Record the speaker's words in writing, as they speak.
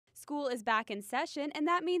School is back in session, and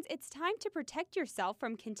that means it's time to protect yourself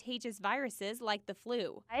from contagious viruses like the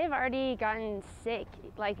flu. I have already gotten sick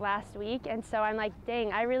like last week, and so I'm like,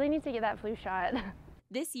 dang, I really need to get that flu shot.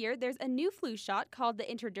 This year, there's a new flu shot called the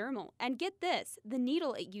Intradermal, and get this, the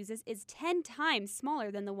needle it uses is 10 times smaller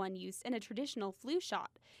than the one used in a traditional flu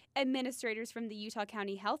shot. Administrators from the Utah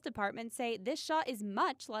County Health Department say this shot is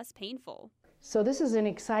much less painful. So this is an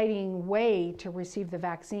exciting way to receive the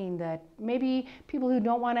vaccine that maybe people who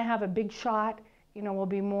don't want to have a big shot, will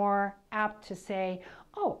be more apt to say,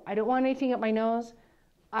 oh, I don't want anything up my nose,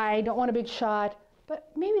 I don't want a big shot,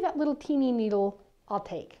 but maybe that little teeny needle I'll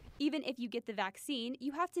take. Even if you get the vaccine,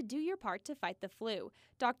 you have to do your part to fight the flu.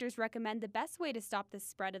 Doctors recommend the best way to stop the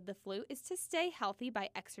spread of the flu is to stay healthy by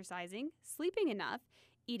exercising, sleeping enough,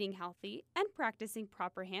 eating healthy, and practicing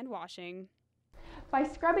proper hand washing. By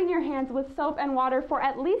scrubbing your hands with soap and water for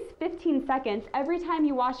at least 15 seconds every time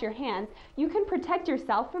you wash your hands, you can protect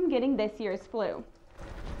yourself from getting this year's flu.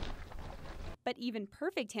 But even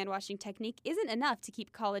perfect hand-washing technique isn't enough to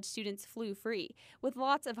keep college students flu-free. With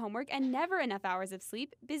lots of homework and never enough hours of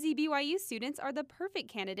sleep, busy BYU students are the perfect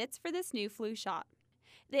candidates for this new flu shot.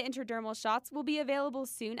 The intradermal shots will be available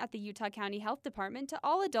soon at the Utah County Health Department to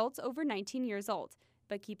all adults over 19 years old.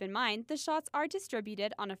 But keep in mind, the shots are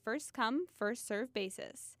distributed on a first-come, first-served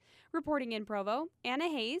basis. Reporting in Provo, Anna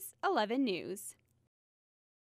Hayes, 11 News.